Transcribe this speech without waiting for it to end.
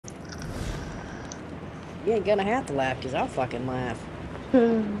You ain't gonna have to laugh, because I'll fucking laugh.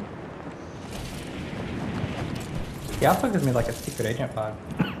 He also gives me like a secret agent vibe.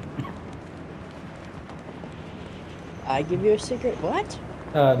 I give you a secret? What?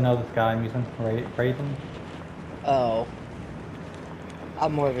 No, this guy I'm using, Raiden. Oh.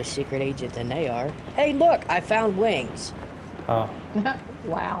 I'm more of a secret agent than they are. Hey, look! I found wings. Oh.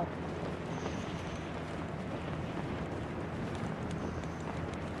 Wow.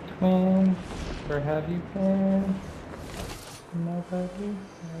 Twins, where have you been? Nobody.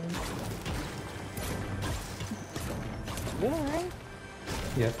 You alright?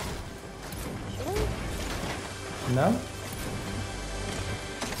 Yes. Sure. No?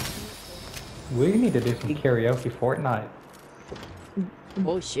 We need to do some karaoke Fortnite.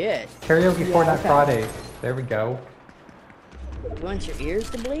 Bullshit. Karaoke Yeah, Fortnite okay. Fridays. There we go. You want your ears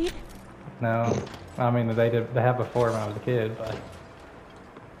to bleed? No. I mean, they have before when I was a kid, but...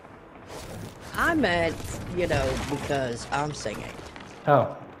 I meant, you know, because I'm singing.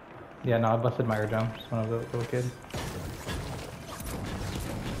 Oh. Yeah, no, I busted my eardrums when I was a little kid.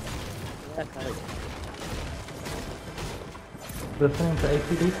 Yeah, cause Listening to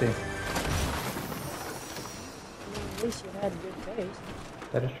AC/DC. at least you had a good face.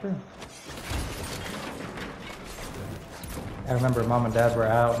 That is true. I remember Mom and Dad were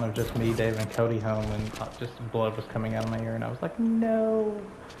out and it was just me, Dave, and Cody home, and just blood was coming out of my ear, and I was like, no.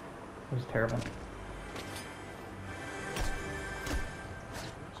 It was terrible.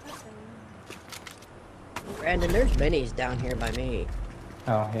 Brandon, there's minis down here by me.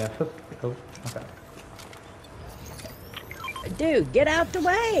 Oh, yeah. Oh, okay. Dude, get out the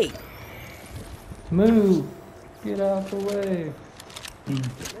way! Move! Get out the way!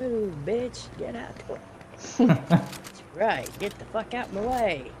 Move, bitch. Get out the way. That's right. Get the fuck out of the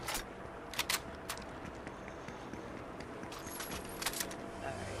way.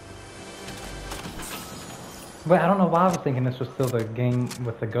 Wait, I don't know why I was thinking this was still the game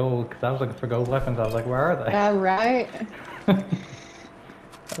with the gold, because I was looking for gold weapons. I was like, where are they? Right. I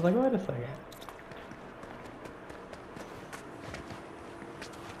was like, wait a second.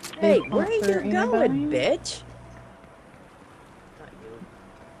 Hey, Is where are you there going, anybody? bitch? Not you.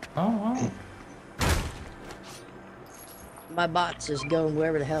 Oh, wow. My bot's just going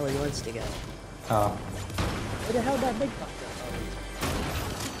wherever the hell he wants to go. Oh. Where the hell that big fuck go?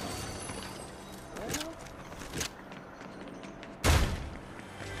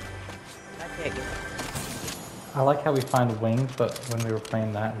 I can't get it. I like how we find wings, but when we were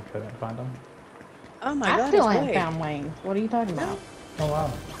playing that, we couldn't find them. Oh my I god, still it's ain't way. found wings. What are you talking about? Oh,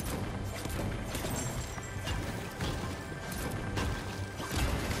 wow.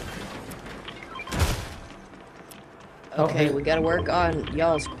 Okay, Oh, we gotta work on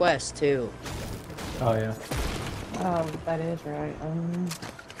y'all's quest too. Oh, yeah. Oh, that is right.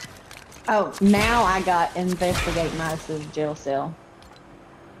 Oh, now I got investigate Mice's jail cell.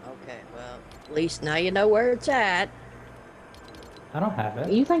 Okay, well, at least now you know where it's at. I don't have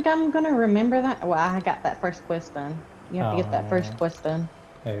it. You think I'm gonna remember that? Well, I got that first quest done. You have to get that first Oh. quest done.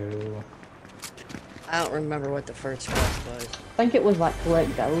 Oh. I don't remember what the first quest was. I think it was like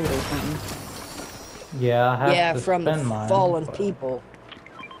collect gold or something. Yeah, I have Yeah, to from the spend mine, fallen but- people.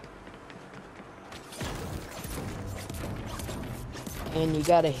 And you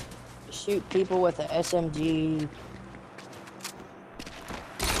gotta shoot people with an SMG.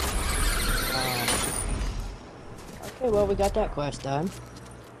 Okay, well, we got that quest done.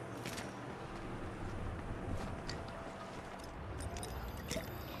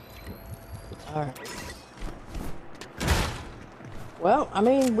 Alright. Well, I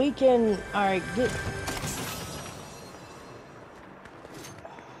mean, we can... Alright, get...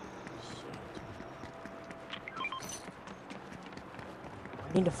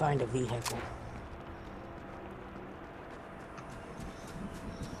 I need to find a vehicle.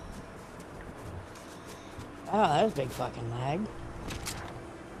 Oh, that was big fucking lag.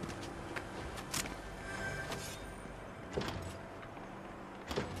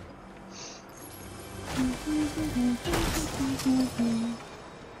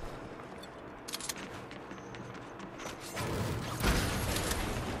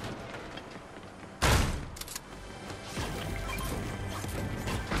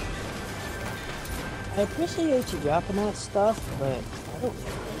 I appreciate you dropping that stuff, but I don't...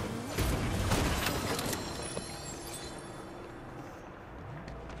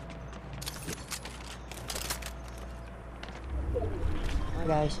 Hi,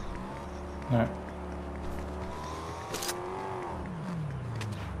 guys. Alright.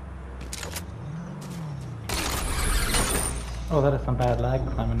 Oh, that is some bad lag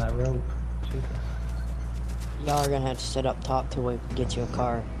climbing that rope. Jesus. Y'all are gonna have to sit up top till we get you a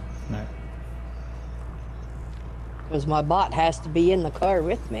car. No. Because my bot has to be in the car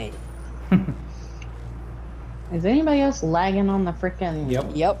with me. Is anybody else lagging on the freaking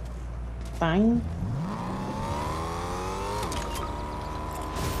Yep. thing?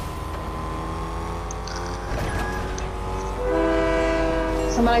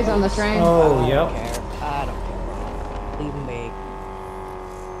 Somebody's on the train. Oh, I yep. don't care. I don't care. Leave me.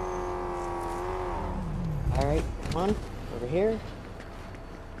 Alright, come on. Over here.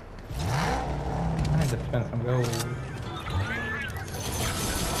 I need to spend some gold.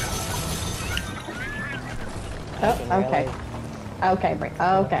 Oh, okay. Okay, break.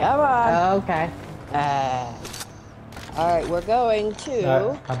 Okay. Come on. Okay. Alright, we're going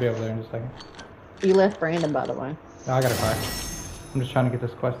to... I'll be over there in just a second. You left Brandon, by the way. No, I got a car. I'm just trying to get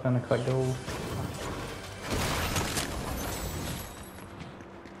this quest done to collect gold.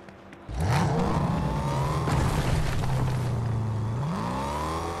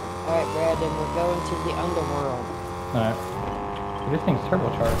 Alright, Brandon, we're going to the underworld. Alright. This thing's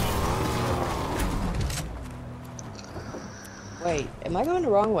turbocharged. Wait, am I going the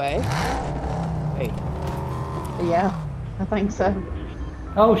wrong way? Wait. Yeah, I think so.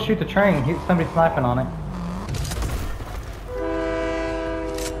 Oh, shoot the train. Somebody's sniping on it.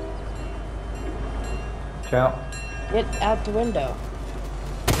 Watch out. Get out the window.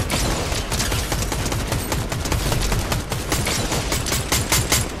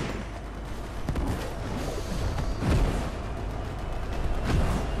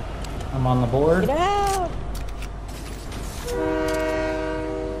 I'm on the board. Get out!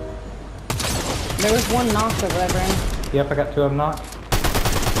 There was one knocked over there, Brandon. Yep, I got 2 of them knocked.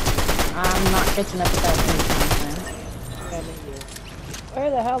 I'm not catching up with that anytime soon. Where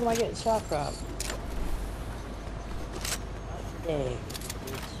the hell am I getting shot from? Dang.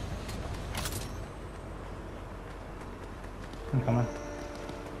 I'm coming.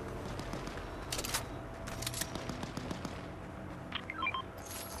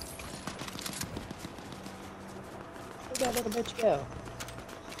 Where'd that little bitch go?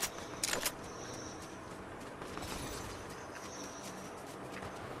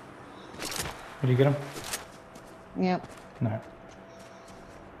 Did you get him? Yep. No.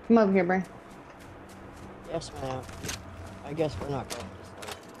 Come over here, Brandon. Yes, ma'am. I guess we're not going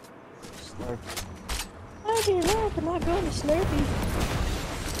to Slurpee. I do not, we're not going to Slurpee.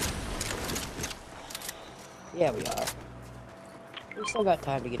 Yeah, we are. We still got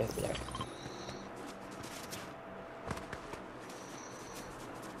time to get over there.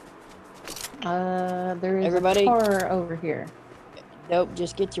 There is Everybody- a car over here. Nope,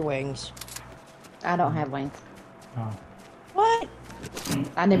 just get your wings. I don't have wings. Oh. What?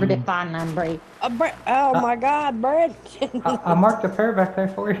 I never did find none, break. Oh my God, Brad. I marked a pair back there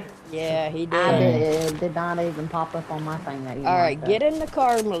for you. Yeah, he did. I did not even pop up on my thing that you All right, marked get up. in the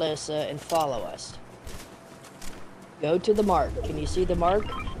car, Melissa, and follow us. Go to the mark. Can you see the mark?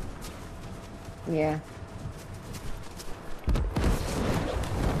 Yeah.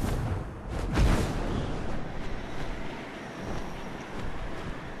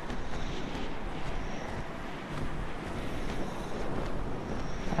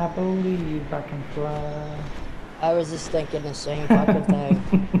 I believe I can fly. I was just thinking the same fucking thing.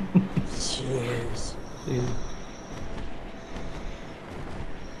 Jeez. Dude.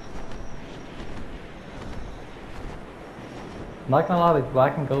 Not gonna lie, these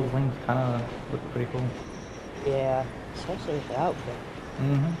black and gold wings kind of look pretty cool. Yeah, especially with the outfit.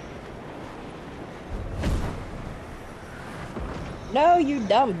 Mm-hmm. No, you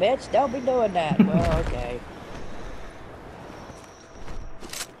dumb bitch. Don't be doing that. Well, okay.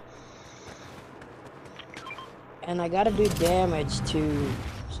 And I gotta do damage to...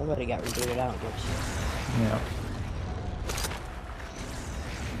 Somebody got rebooted out. Yeah.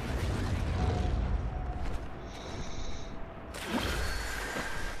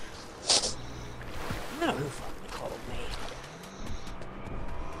 No, who fucking called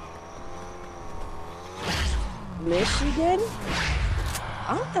me? Michigan?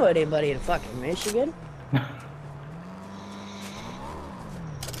 I don't know anybody in fucking Michigan.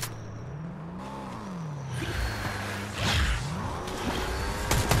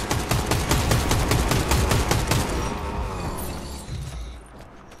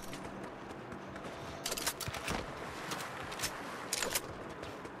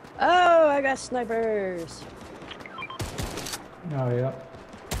 Oh, I got snipers. Oh, yeah.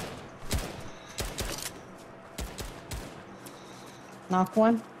 Knock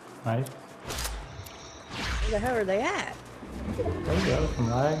one. Nice. Where the hell are they at? There you go, some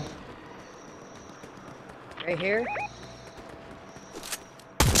lag. Right here?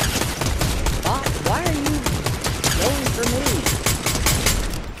 Why are you going for me?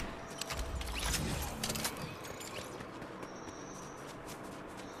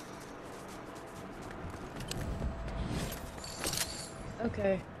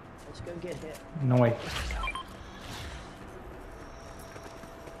 Okay. Let's go get hit. No way.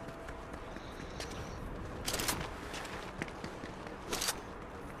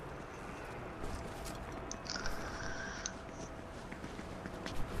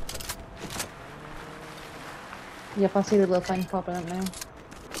 Yep, I see the little thing popping up now.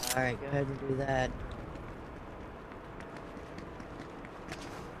 Alright, go ahead and do that.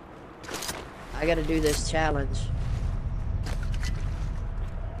 I gotta do this challenge.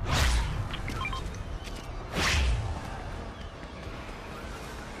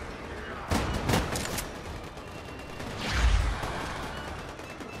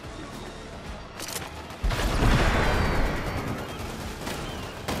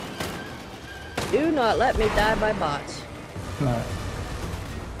 Do not let me die by bots. No.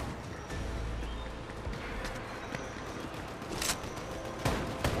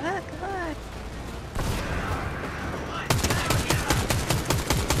 Ah, God.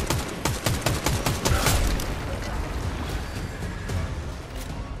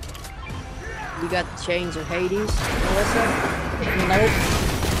 You got the chains of Hades, Melissa? Nope.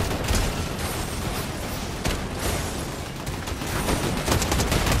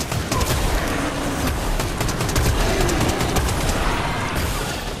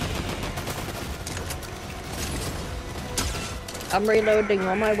 I'm reloading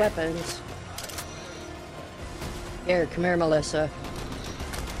all my weapons. Here, come here, Melissa.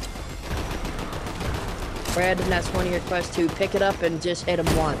 Brandon, that's one of your quests too. Pick it up and just hit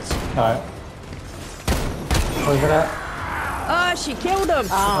him once. Alright. Where's it at? Oh, she killed him!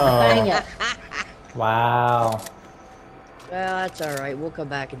 Oh, dang it. Wow. Well, that's alright. We'll come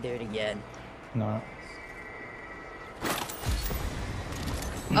back and do it again. No.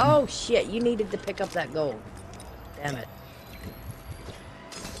 Oh, shit. You needed to pick up that gold. Damn it.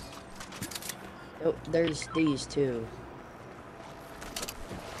 Oh, there's these two.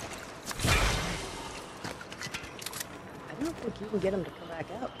 I don't think you can get them to come back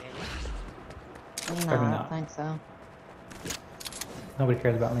out, can you? No, Maybe I not. don't think so. Nobody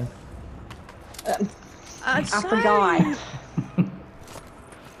cares about me. I forgot.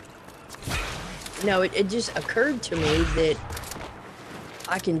 No, it just occurred to me that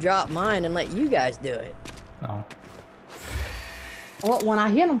I can drop mine and let you guys do it. No. Well, when I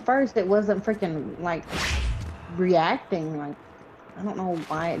hit him first, it wasn't freaking, like, reacting. Like, I don't know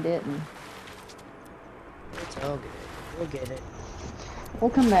why it didn't. It's all good. We'll get it. We'll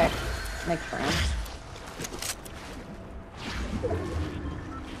come back next round.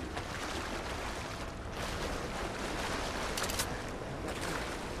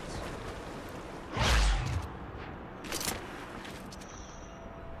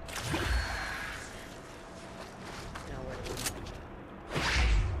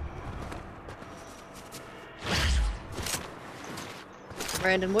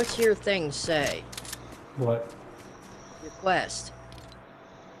 Brandon, what's your thing say? What? Your quest?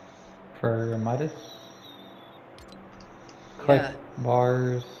 For Midas? Collect Yeah.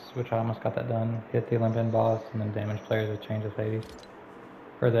 bars, which I almost got that done. Hit the Olympian boss, and then damage players with change of Hades.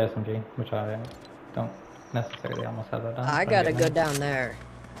 Or the SMG, which I don't necessarily almost have that done. I but I'm gotta getting go there. down there.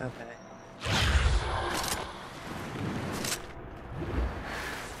 Okay.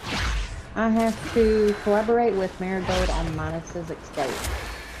 I have to collaborate with Marigold on Minus's escape.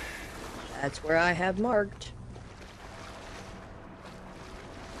 That's where I have marked.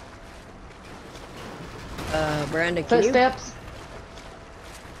 Brandon, can you? Footsteps.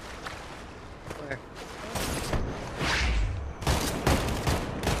 Where?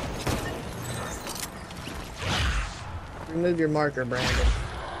 Remove your marker, Brandon.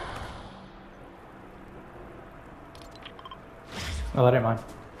 Oh, I didn't mind.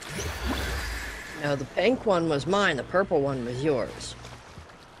 No, the pink one was mine, the purple one was yours.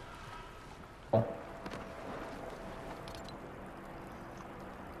 Cool.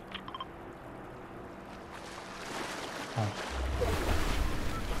 Oh.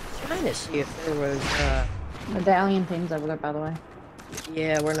 Trying to see if there was, Medallion team's over there, by the way.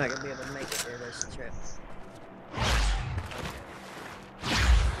 yeah, we're not gonna be able to make it here this trip.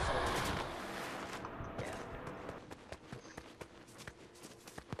 Yeah.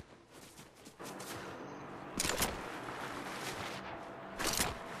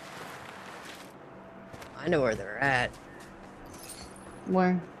 I know where they're at.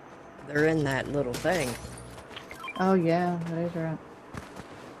 Where? They're in that little thing. Oh, yeah, that is right.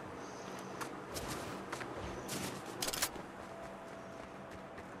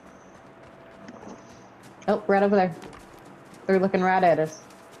 Oh, right over there. They're looking right at us.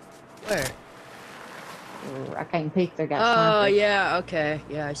 Where? I can't peek. They got Oh, snipers. yeah, okay.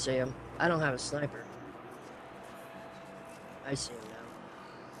 Yeah, I see him. I don't have a sniper. I see him now.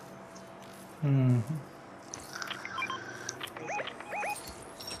 Hmm.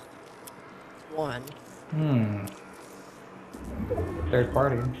 One. Hmm. Third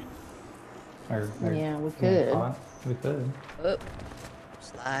party. Or Yeah, we could. spot. We could. Oh,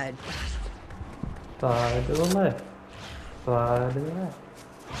 slide. Slide to the left. Slide to the left.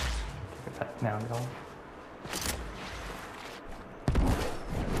 Take it back now, y'all.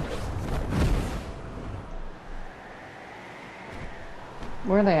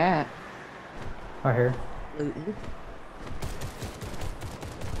 Where are they at? Right here. Looting.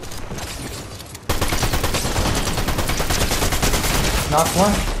 Knock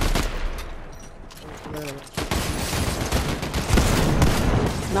one.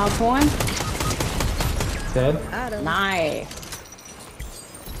 Knocked one? Dead. Got him. Nice.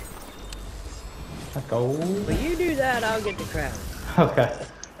 Let's go. Well, you do that, I'll get the crown. Okay.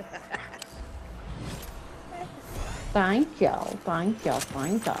 Thank y'all. Thank y'all.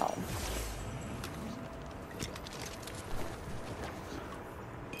 Thank y'all.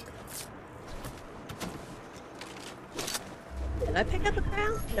 Did I pick up a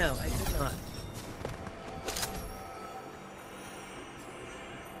crown? No, I did not.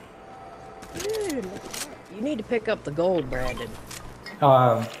 Dude, you need to pick up the gold, Brandon.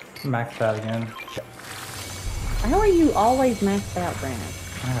 Maxed out again. How are you always maxed out, Brandon?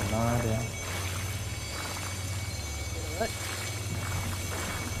 I have no idea. You know what?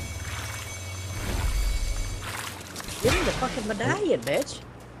 Give me the fucking medallion, bitch.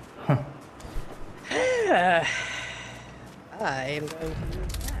 I am going to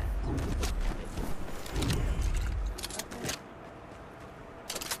use that.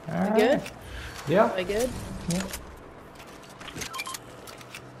 Alright. Good? Yeah. Am I good? Yep.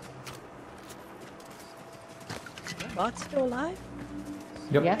 My bot's still alive?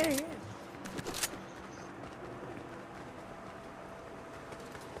 Yep. Yeah. Yeah.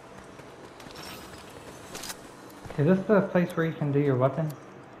 Is this the place where you can do your weapon?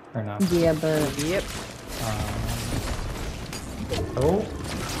 Or no? Yeah, but Yep. Oh.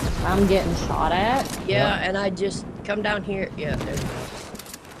 I'm getting shot at. Yeah, and I just come down here. Yeah, there we go.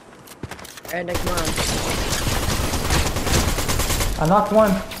 Brandon, come on. I knocked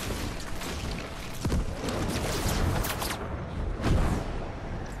one.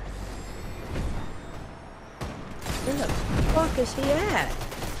 Where the fuck is he at?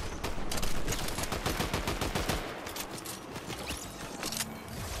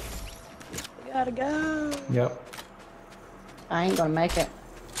 We gotta go. Yep. I ain't gonna make it.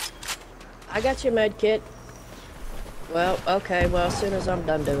 I got your med kit. Well, okay, well, as soon as I'm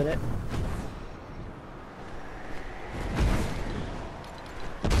done doing it.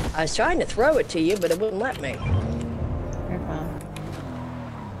 I was trying to throw it to you, but it wouldn't let me. You're fine.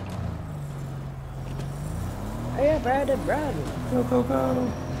 Oh yeah, Brandon. Go, go,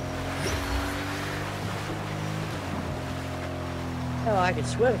 go. Oh, I can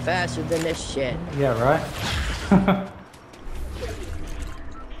swim faster than this shit. Yeah, right?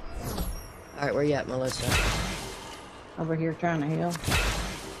 Alright, where you at, Melissa? Over here trying to heal.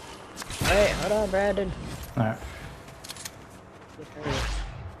 Wait, hold on, Brandon. Alright. Get her.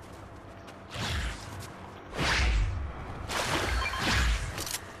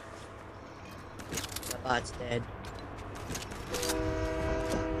 The bot's dead.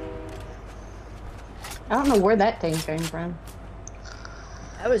 I don't know where that team came from.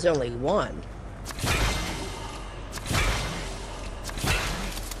 That was only one.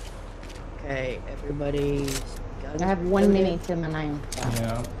 Okay, everybody's gun. I have 1 minute to my name. So.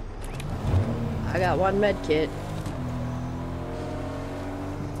 Yeah. I got one med kit.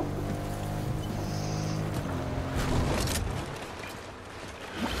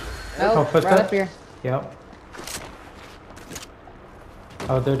 Oh, right footsteps? up here. Yep.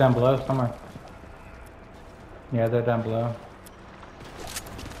 Oh, they're down below somewhere. Yeah, they're down below.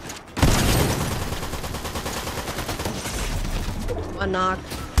 One knock.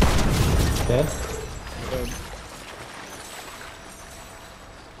 Dead? Dead.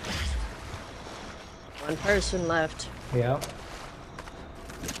 One person left. Yep.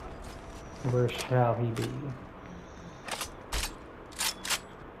 Where shall he be?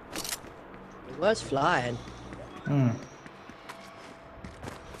 He was flying. Hmm.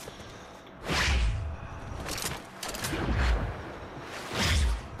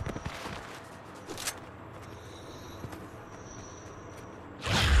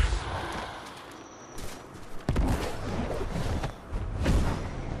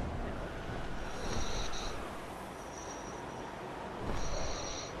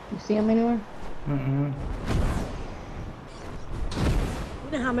 You see him anywhere? Mm-mm.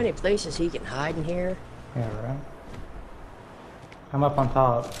 You know how many places he can hide in here? Yeah, right. I'm up on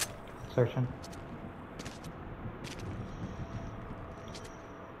top. Searching.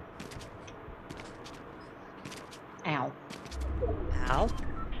 Ow. Ow.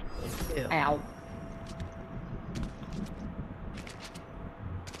 Ew. Ow.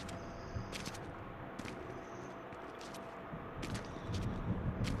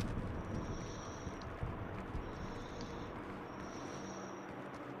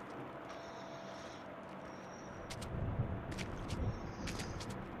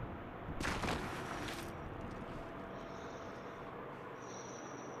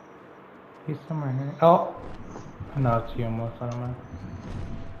 He's somewhere here. Oh! No, it's you, Melissa. I don't know.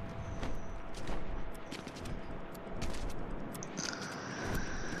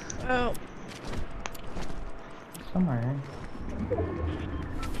 Oh. Somewhere here.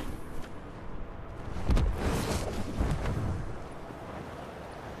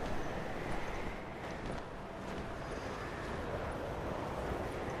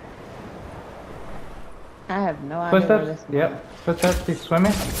 I have no idea where this Footsteps? Yep. Footsteps. He's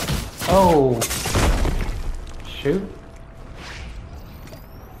swimming. Oh! Shoot.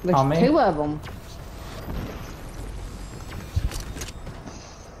 There's On me. 2 of them.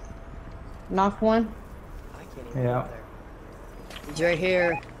 Knock one. I can't even Yeah. go there. He's right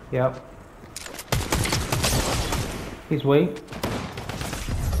here. Yep. He's weak.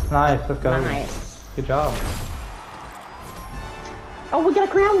 Nice, let's go. Nice. Good job. Oh, we got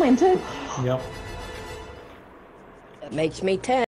a crown win too. Yep. That makes me 10.